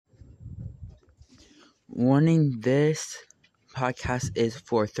Warning, this podcast is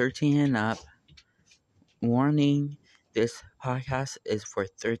for 13 and up. Warning, this podcast is for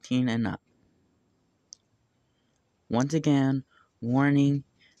 13 and up. Once again, warning,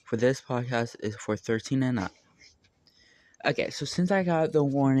 for this podcast is for 13 and up. Okay, so since I got the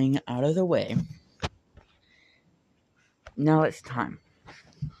warning out of the way, now it's time.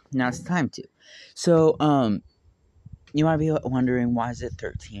 Now it's time to. So, you might be wondering, why is it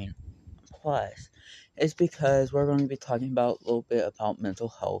 13 plus? It's because we're going to be talking about a little bit about mental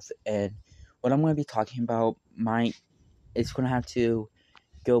health, and what I'm going to be talking about it's going to have to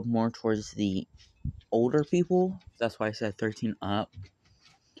go more towards the older people. That's why I said 13 up.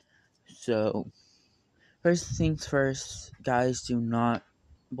 So, first things first, guys, do not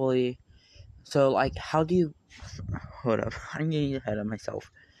bully. So, how do you... Hold up, I'm getting ahead of myself.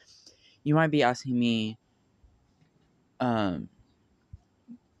 You might be asking me,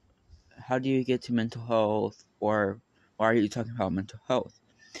 how do you get to mental health, or why are you talking about mental health?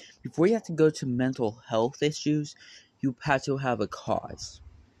 Before you have to go to mental health issues, you have to have a cause.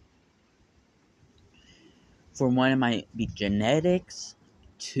 For one, it might be genetics.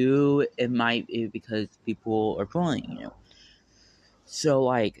 Two, it might be because people are bullying you. So,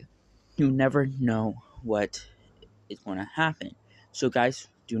 you never know what is going to happen. So, guys,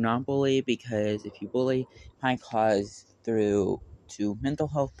 do not bully, because if you bully, it might cause through to mental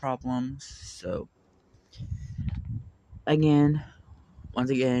health problems. So, once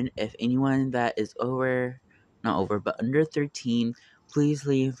again, if anyone that is under 13, please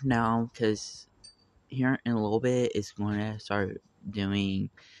leave now, because here in a little bit, it's going to start being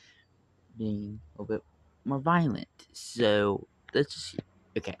a little bit more violent. So, let's just...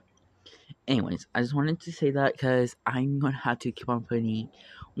 Okay. Anyways, I just wanted to say that because I'm going to have to keep on putting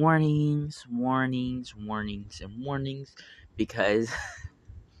warnings, because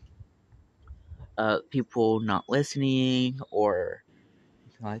people not listening or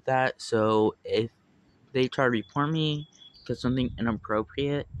anything like that. So if they try to report me because something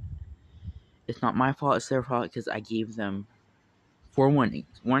inappropriate, it's not my fault, it's their fault, because I gave them 4 warnings.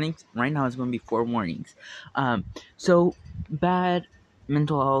 Right now it's going to be 4 warnings. So bad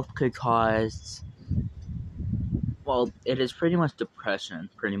mental health could cause... Well, it is pretty much depression,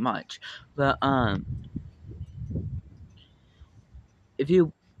 pretty much. But, I'm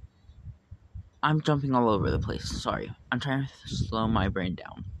jumping all over the place, sorry. I'm trying to slow my brain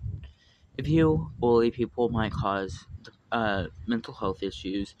down. If you bully people, it might cause, mental health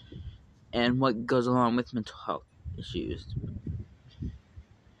issues, and what goes along with mental health issues?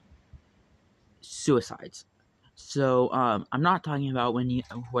 Suicides. So, I'm not talking about where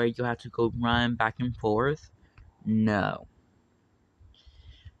you have to go run back and forth. No.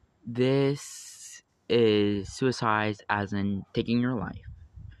 This is suicide as in taking your life.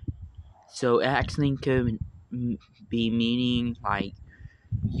 So it actually could be meaning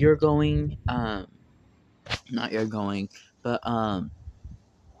you're going, not you're going, but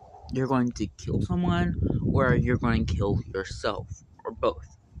you're going to kill someone, or you're going to kill yourself, or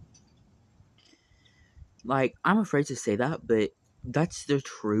both. I'm afraid to say that, but that's the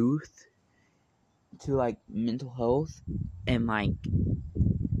truth to mental health, and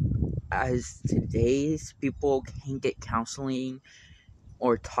as today's people can't get counseling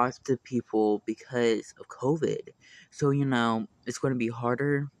or talk to people because of COVID. So, it's going to be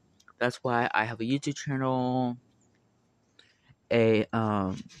harder. That's why I have a YouTube channel, a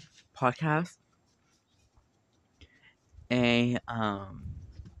podcast, a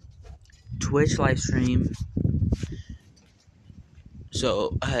Twitch live stream.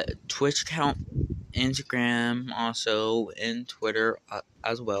 So, Twitch account, Instagram, also, and Twitter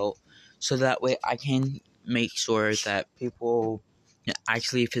as well. So that way I can make sure that people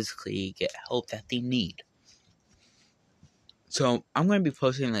actually physically get help that they need. So, I'm going to be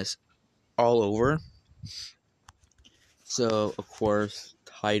posting this all over. So, of course,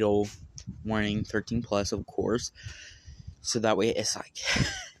 title, warning, 13 plus, of course. So that way it's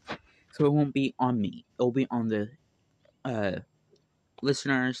so it won't be on me. It'll be on the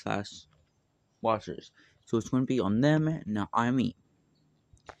listeners / watchers. So it's going to be on them, not on me.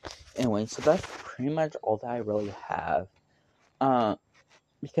 Anyway, so that's pretty much all that I really have.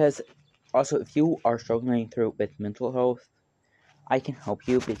 Because also, if you are struggling through with mental health, I can help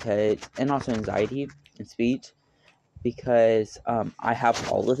you, and also anxiety and speech, because I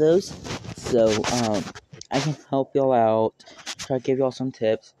have all of those. So I can help y'all out, try to give y'all some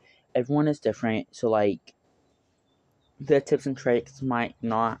tips. Everyone is different, so the tips and tricks might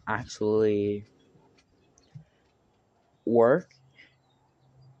not actually work.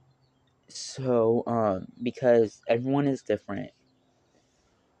 So because everyone is different.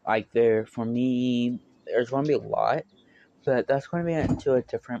 For me, there's going to be a lot, but that's going to be into a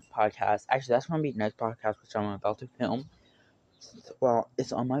different podcast. Actually, that's going to be the next podcast, which I'm about to film. Well,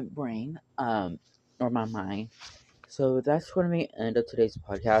 it's on my brain, or my mind. So that's going to be the end of today's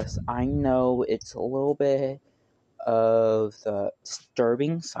podcast. I know it's a little bit of the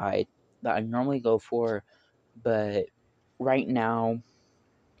disturbing side that I normally go for, but right now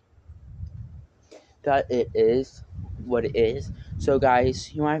that it is what it is. So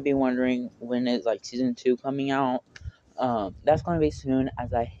guys, you might be wondering when is like season 2 coming out. That's going to be soon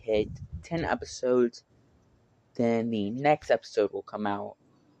as I hit 10 episodes. Then the next episode will come out,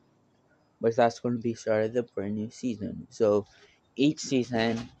 but that's going to be started the brand new season. So each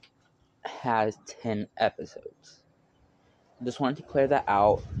season has 10 episodes. Just wanted to clear that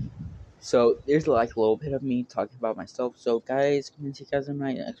out. So there's like a little bit of me talking about myself. So guys, I'm gonna see you guys in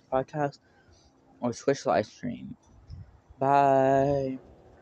my next podcast or Switch live stream. Bye.